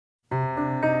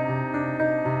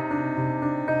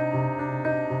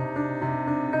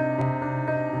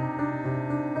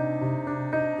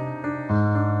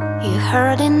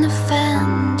hurt and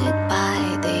offended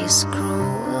by this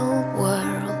cruel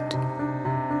world.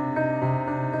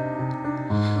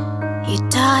 You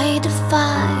died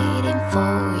fighting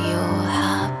for your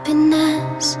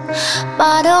happiness,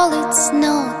 but all it's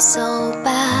not so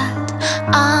bad.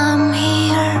 I'm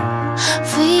here,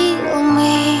 feel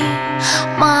me.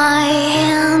 My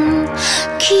hand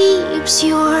keeps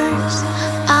yours.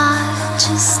 I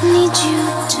just need you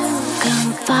to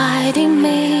confide in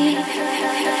me.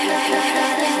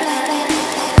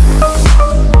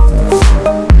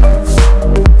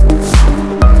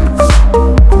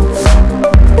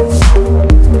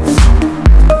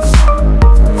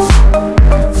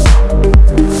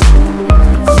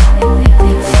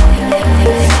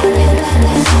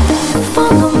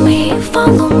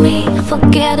 Follow me,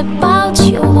 forget about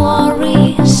your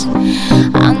worries,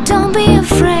 and don't be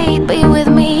afraid, be with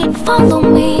me. Follow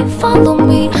me,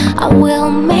 I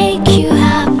will make you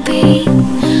happy,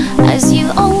 as you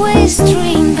always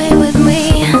dream, be with me.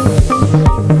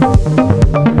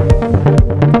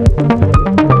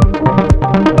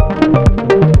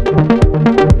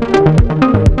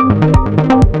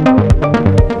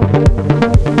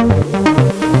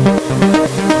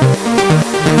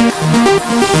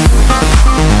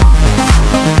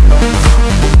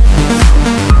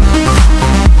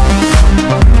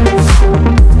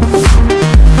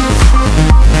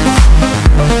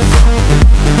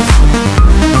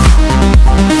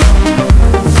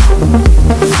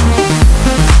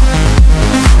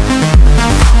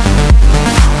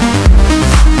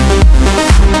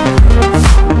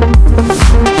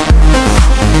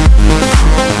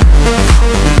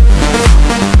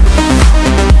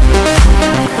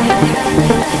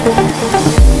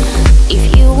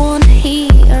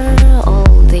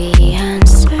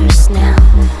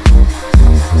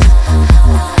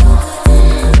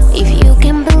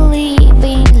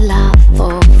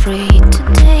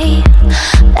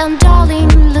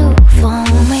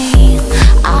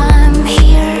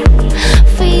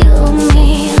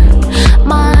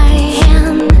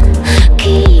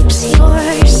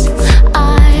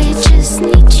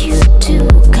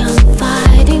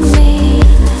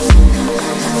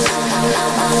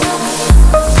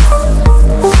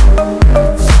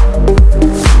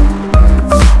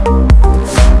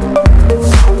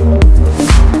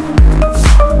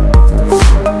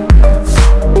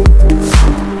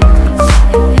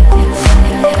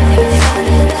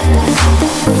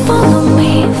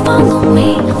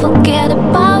 Forget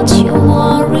about your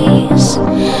worries,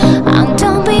 and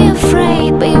don't be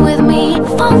afraid, be with me.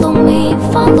 Follow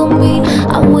me,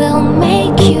 I will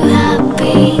make you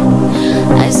happy,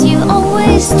 as you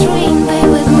always dream, be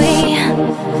with me.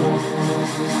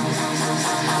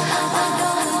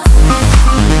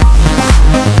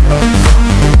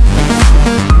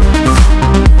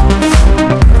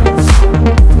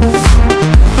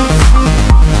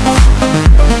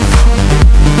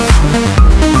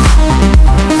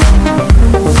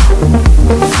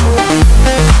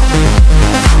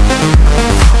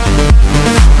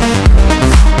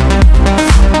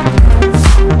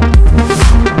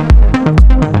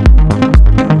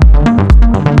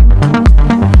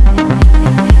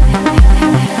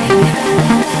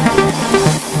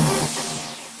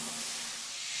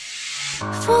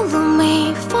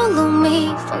 Follow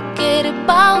me, forget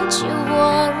about your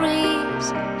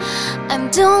worries,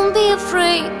 and don't be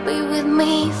afraid, be with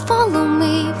me. Follow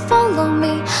me,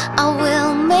 I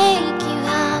will make you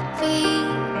happy,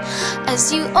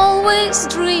 as you always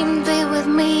dream, be with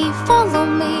me. Follow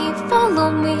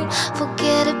me,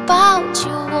 forget about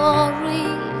your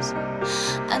worries,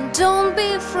 and don't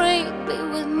be afraid, be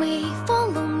with me.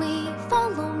 Follow me,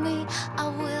 I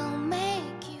will